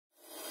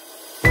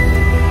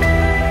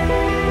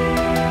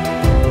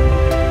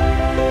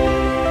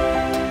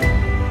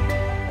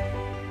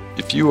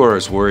If you are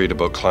as worried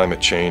about climate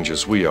change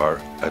as we are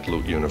at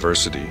LUT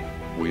University,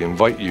 we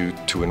invite you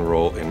to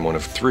enroll in one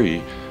of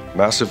 3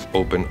 massive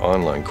open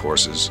online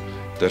courses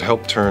that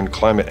help turn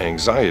climate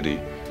anxiety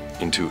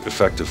into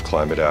effective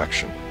climate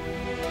action.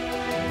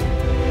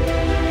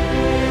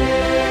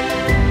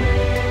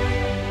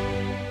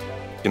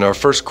 In our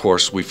first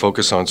course, we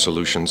focus on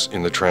solutions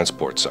in the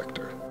transport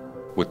sector,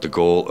 with the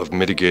goal of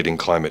mitigating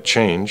climate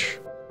change,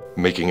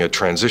 making a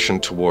transition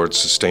towards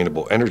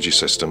sustainable energy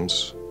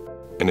systems,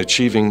 and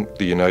achieving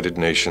the United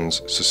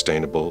Nations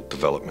Sustainable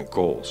Development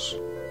Goals.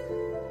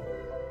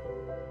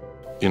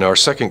 In our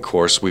second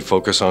course, we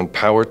focus on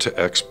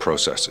power-to-X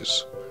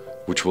processes,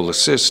 which will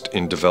assist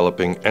in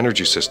developing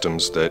energy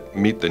systems that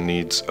meet the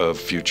needs of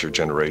future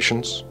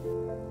generations,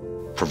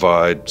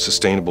 provide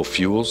sustainable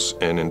fuels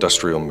and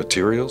industrial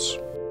materials,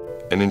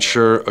 and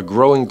ensure a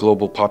growing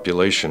global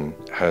population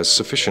has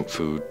sufficient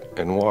food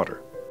and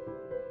water.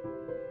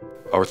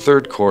 Our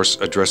third course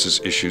addresses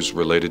issues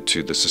related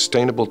to the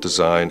sustainable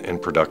design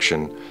and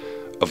production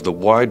of the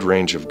wide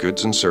range of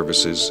goods and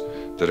services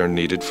that are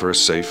needed for a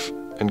safe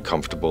and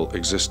comfortable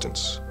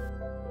existence.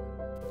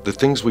 The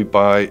things we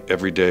buy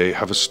every day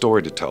have a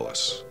story to tell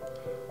us,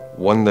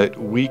 one that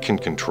we can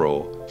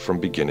control from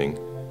beginning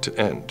to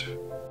end.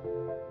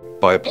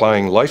 By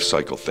applying life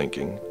cycle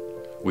thinking,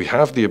 we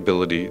have the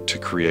ability to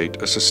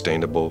create a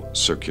sustainable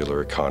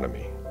circular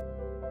economy.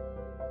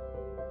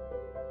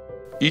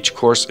 Each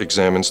course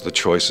examines the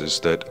choices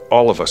that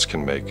all of us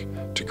can make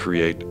to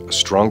create a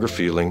stronger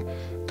feeling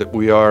that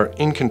we are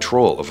in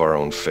control of our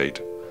own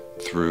fate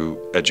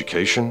through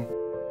education,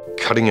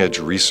 cutting-edge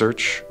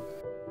research,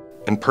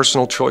 and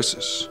personal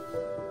choices.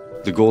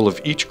 The goal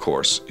of each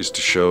course is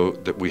to show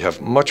that we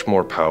have much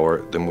more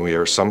power than we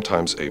are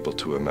sometimes able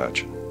to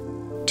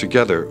imagine.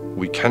 Together,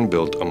 we can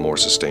build a more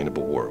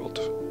sustainable world.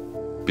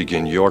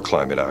 Begin your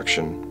climate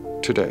action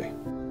today.